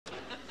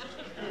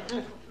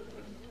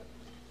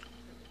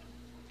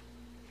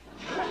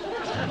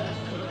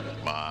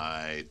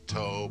My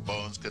toe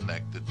bone's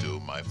connected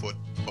to my foot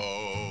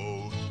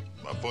bone.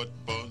 My foot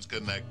bone's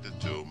connected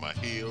to my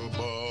heel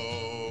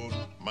bone.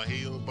 My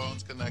heel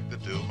bone's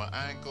connected to my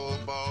ankle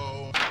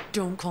bone.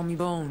 Don't call me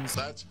Bones.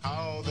 That's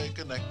how they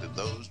connected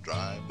those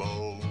dry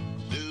bones.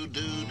 Do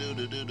do do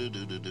do do do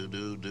do do do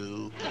do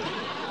do.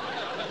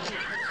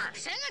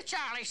 Sing it,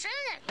 Charlie, sing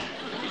it.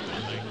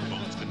 My leg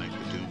bone's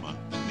connected to my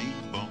knee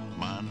bone.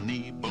 My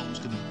knee bone's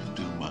connected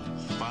to my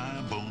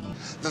thigh bone.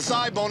 The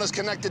thigh bone is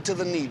connected to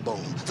the knee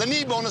bone. The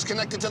knee bone is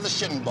connected to the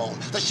shin bone.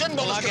 The shin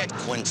bone is connected...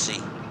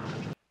 Quincy.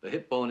 The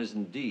hip bone is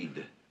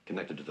indeed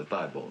connected to the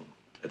thigh bone,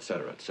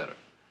 etc., etc.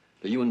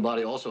 The human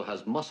body also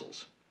has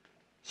muscles.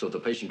 So if the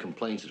patient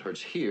complains it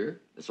hurts here,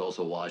 it's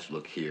also wise to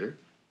look here,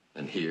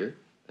 and here,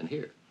 and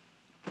here.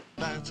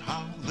 That's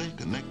how they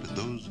connected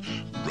those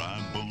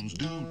dry bones.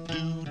 Do,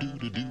 do, do,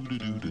 do, do, do,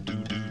 do, do,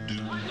 do,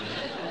 do.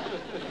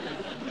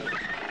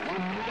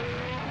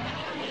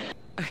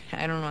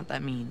 I don't know what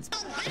that means.